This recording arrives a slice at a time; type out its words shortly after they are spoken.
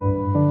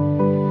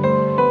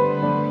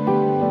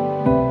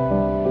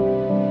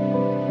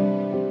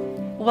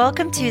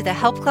Welcome to the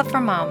Help Club for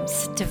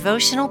Moms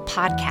devotional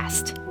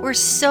podcast. We're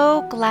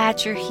so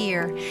glad you're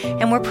here,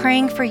 and we're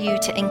praying for you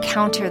to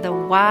encounter the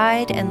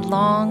wide and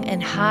long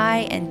and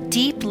high and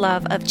deep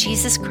love of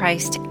Jesus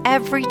Christ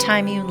every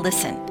time you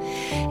listen.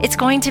 It's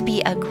going to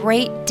be a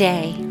great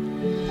day.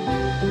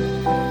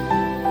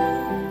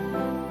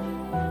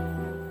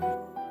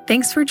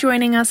 Thanks for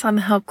joining us on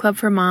the Help Club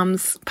for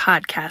Moms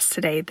podcast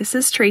today. This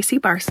is Tracy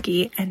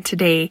Barsky, and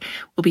today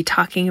we'll be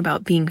talking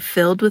about being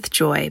filled with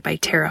joy by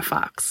Tara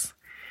Fox.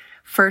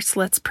 First,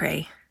 let's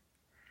pray.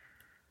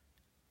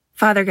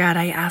 Father God,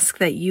 I ask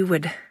that you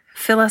would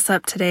fill us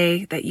up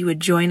today, that you would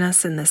join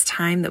us in this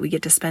time that we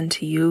get to spend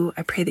to you.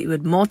 I pray that you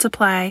would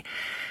multiply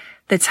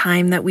the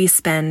time that we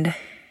spend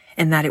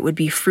and that it would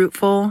be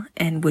fruitful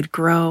and would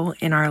grow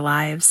in our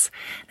lives.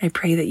 I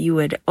pray that you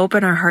would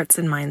open our hearts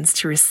and minds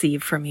to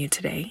receive from you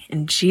today.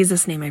 In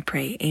Jesus' name I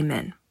pray,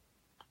 amen.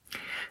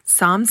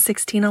 Psalm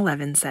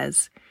 16:11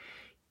 says,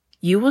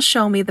 "You will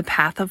show me the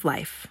path of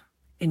life.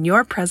 In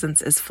your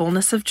presence is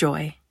fullness of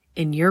joy.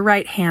 In your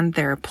right hand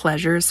there are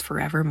pleasures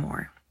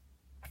forevermore."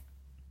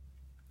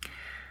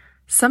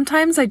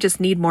 Sometimes I just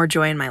need more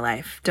joy in my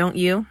life, don't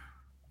you?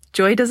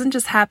 Joy doesn't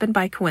just happen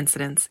by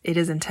coincidence, it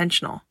is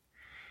intentional.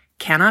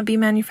 Cannot be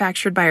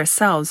manufactured by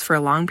ourselves for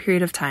a long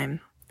period of time.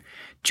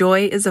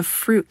 Joy is a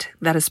fruit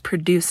that is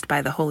produced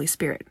by the Holy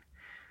Spirit.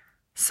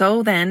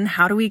 So then,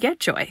 how do we get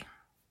joy?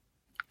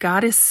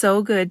 God is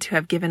so good to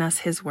have given us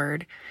His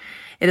Word.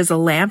 It is a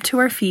lamp to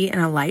our feet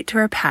and a light to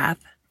our path,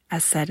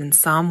 as said in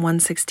Psalm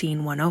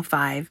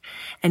 116:105,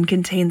 and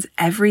contains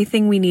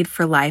everything we need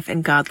for life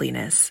and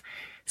godliness,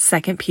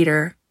 2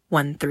 Peter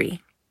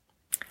 1:3.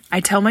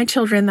 I tell my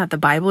children that the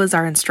Bible is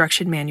our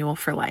instruction manual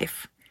for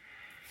life.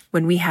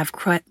 When we have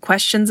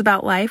questions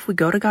about life, we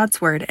go to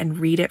God's Word and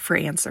read it for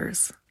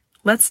answers.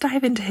 Let's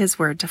dive into His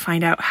Word to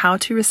find out how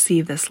to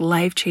receive this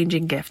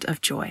life-changing gift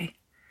of joy.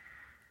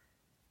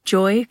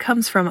 Joy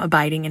comes from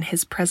abiding in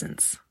His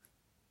presence.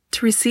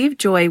 To receive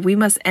joy, we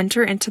must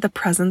enter into the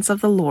presence of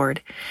the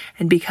Lord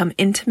and become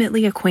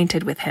intimately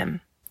acquainted with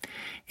Him.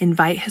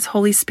 Invite His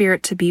Holy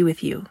Spirit to be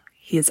with you.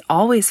 He is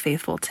always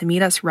faithful to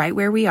meet us right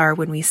where we are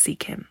when we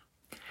seek Him.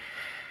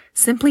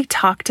 Simply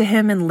talk to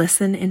Him and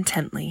listen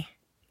intently.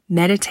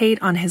 Meditate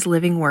on His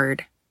living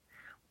Word.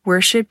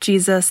 Worship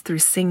Jesus through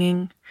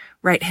singing.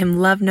 Write Him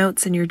love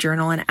notes in your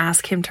journal and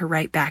ask Him to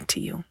write back to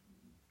you.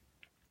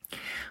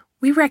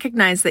 We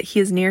recognize that He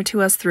is near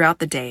to us throughout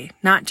the day,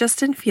 not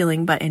just in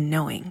feeling, but in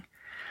knowing.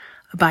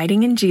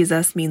 Abiding in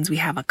Jesus means we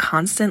have a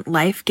constant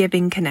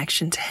life-giving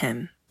connection to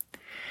Him.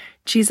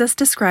 Jesus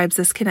describes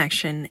this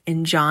connection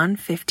in John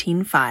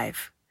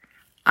 15:5.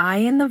 "I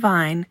am the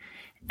vine,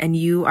 and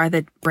you are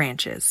the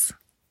branches."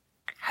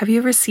 Have you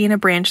ever seen a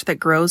branch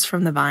that grows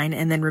from the vine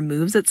and then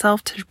removes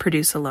itself to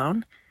produce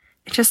alone?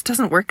 It just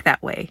doesn't work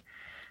that way.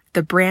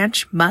 The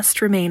branch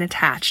must remain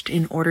attached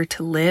in order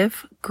to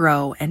live,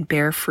 grow, and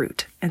bear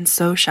fruit, and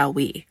so shall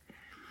we.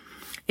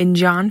 In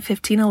John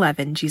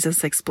 15:11,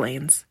 Jesus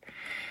explains,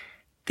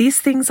 "These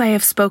things I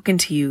have spoken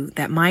to you,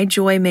 that my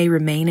joy may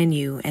remain in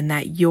you, and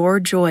that your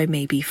joy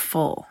may be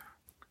full."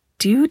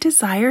 Do you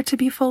desire to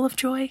be full of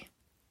joy?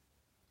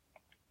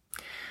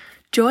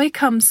 Joy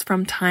comes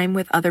from time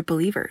with other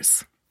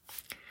believers.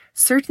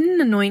 Certain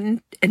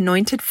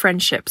anointed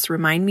friendships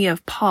remind me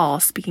of Paul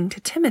speaking to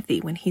Timothy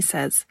when he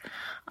says,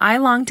 "I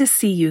long to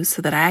see you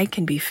so that I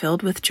can be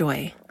filled with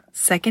joy."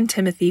 2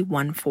 Timothy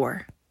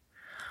 1:4.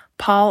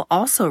 Paul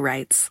also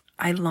writes,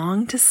 "I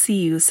long to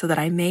see you so that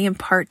I may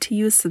impart to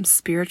you some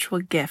spiritual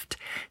gift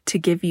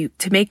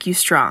to make you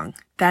strong.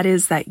 That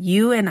is, that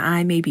you and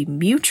I may be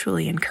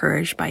mutually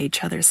encouraged by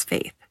each other's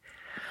faith."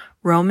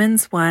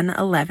 Romans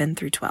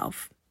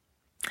 1:11-12.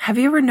 Have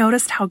you ever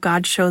noticed how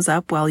God shows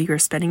up while you are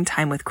spending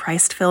time with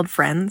Christ-filled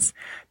friends,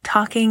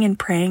 talking and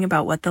praying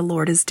about what the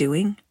Lord is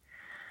doing?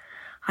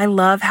 I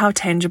love how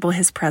tangible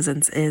His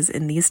presence is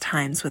in these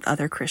times with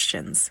other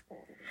Christians.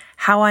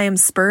 How I am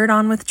spurred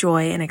on with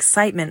joy and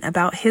excitement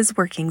about His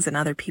workings in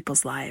other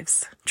people's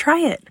lives.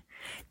 Try it.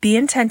 Be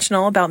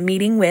intentional about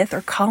meeting with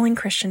or calling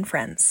Christian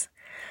friends.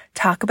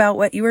 Talk about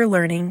what you are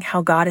learning,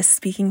 how God is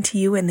speaking to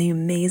you, and the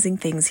amazing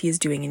things He is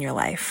doing in your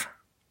life.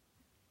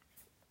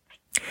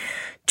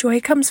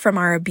 Joy comes from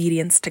our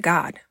obedience to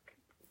God.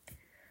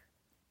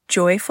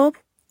 Joyful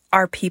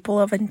are people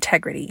of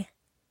integrity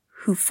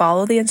who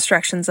follow the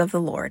instructions of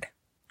the Lord.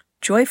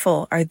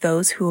 Joyful are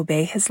those who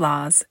obey His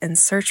laws and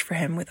search for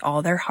Him with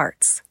all their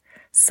hearts.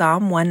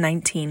 Psalm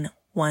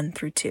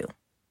 119:1-2.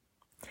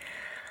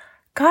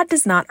 God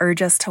does not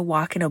urge us to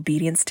walk in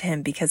obedience to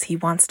Him because He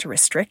wants to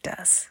restrict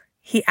us.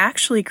 He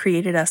actually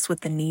created us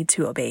with the need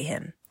to obey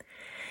Him.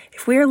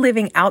 If we are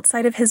living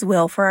outside of His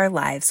will for our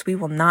lives, we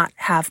will not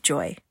have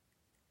joy.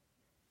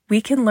 We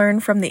can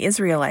learn from the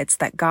Israelites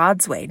that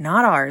God's way,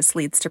 not ours,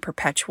 leads to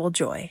perpetual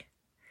joy.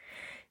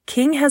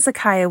 King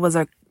Hezekiah was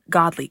a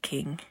godly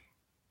king.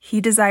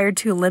 He desired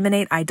to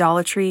eliminate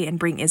idolatry and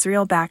bring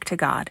Israel back to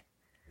God.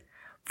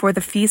 For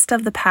the feast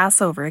of the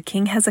Passover,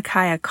 King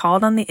Hezekiah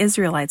called on the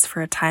Israelites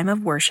for a time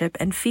of worship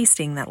and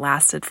feasting that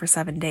lasted for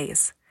 7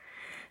 days.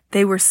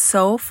 They were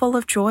so full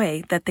of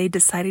joy that they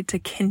decided to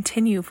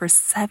continue for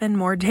 7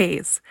 more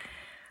days.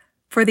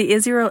 For the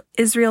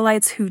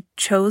Israelites who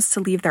chose to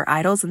leave their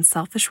idols and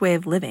selfish way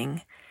of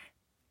living,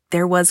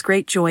 there was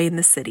great joy in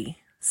the city.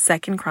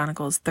 2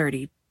 Chronicles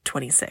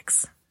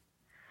 30:26.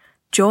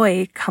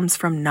 Joy comes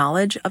from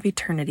knowledge of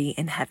eternity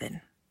in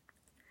heaven.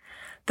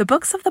 The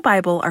books of the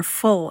Bible are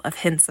full of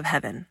hints of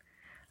heaven.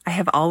 I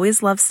have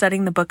always loved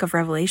studying the book of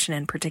Revelation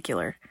in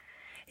particular.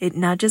 It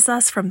nudges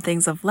us from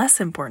things of less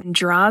importance,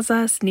 draws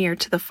us near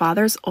to the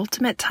Father's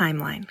ultimate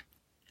timeline.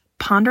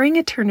 Pondering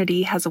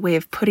eternity has a way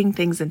of putting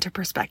things into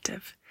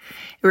perspective.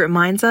 It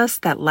reminds us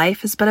that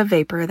life is but a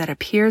vapor that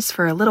appears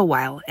for a little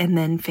while and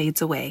then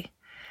fades away.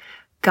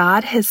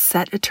 God has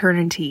set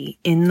eternity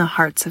in the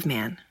hearts of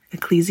man.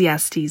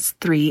 Ecclesiastes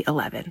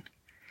 3:11.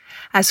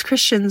 As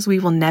Christians, we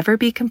will never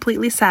be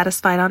completely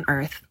satisfied on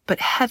earth, but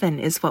heaven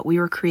is what we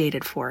were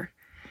created for.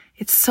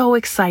 It's so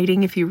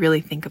exciting if you really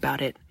think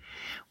about it.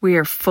 We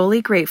are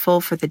fully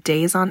grateful for the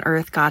days on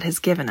earth God has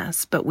given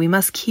us, but we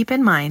must keep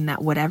in mind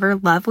that whatever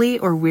lovely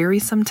or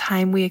wearisome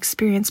time we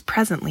experience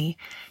presently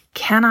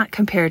cannot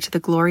compare to the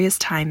glorious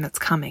time that's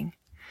coming.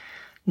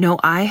 No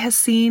eye has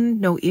seen,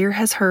 no ear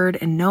has heard,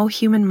 and no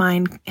human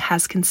mind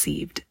has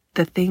conceived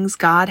the things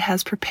God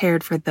has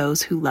prepared for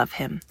those who love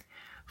him.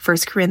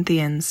 1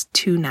 Corinthians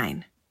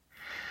 2:9.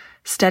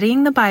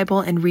 Studying the Bible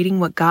and reading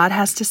what God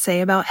has to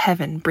say about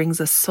heaven brings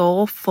a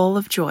soul full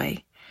of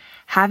joy.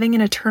 Having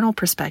an eternal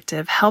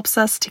perspective helps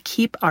us to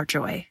keep our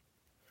joy.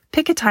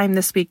 Pick a time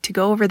this week to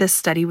go over this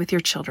study with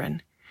your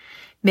children.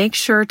 Make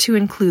sure to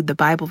include the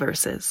Bible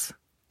verses.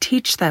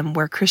 Teach them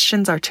where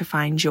Christians are to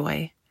find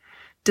joy.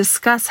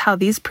 Discuss how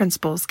these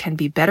principles can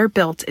be better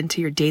built into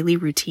your daily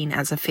routine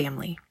as a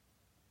family.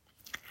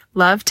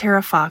 Love,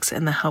 Tara Fox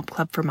and the Help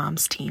Club for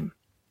Moms team.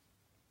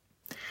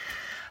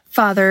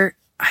 Father,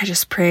 I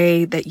just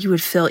pray that you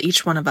would fill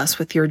each one of us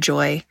with your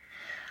joy.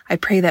 I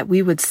pray that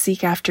we would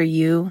seek after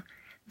you,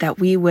 that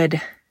we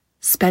would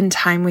spend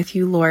time with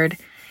you, Lord,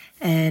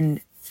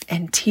 and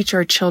teach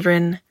our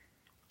children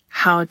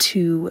how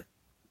to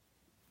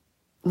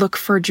look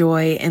for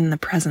joy in the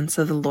presence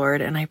of the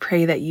Lord. And I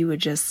pray that you would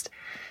just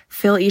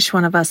fill each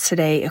one of us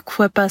today,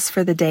 equip us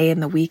for the day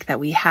and the week that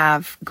we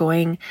have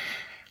going.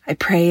 I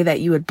pray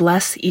that you would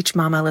bless each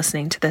mama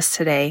listening to this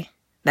today,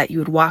 that you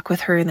would walk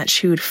with her and that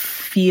she would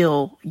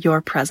feel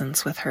your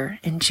presence with her.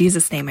 In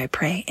Jesus' name I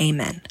pray,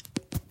 amen.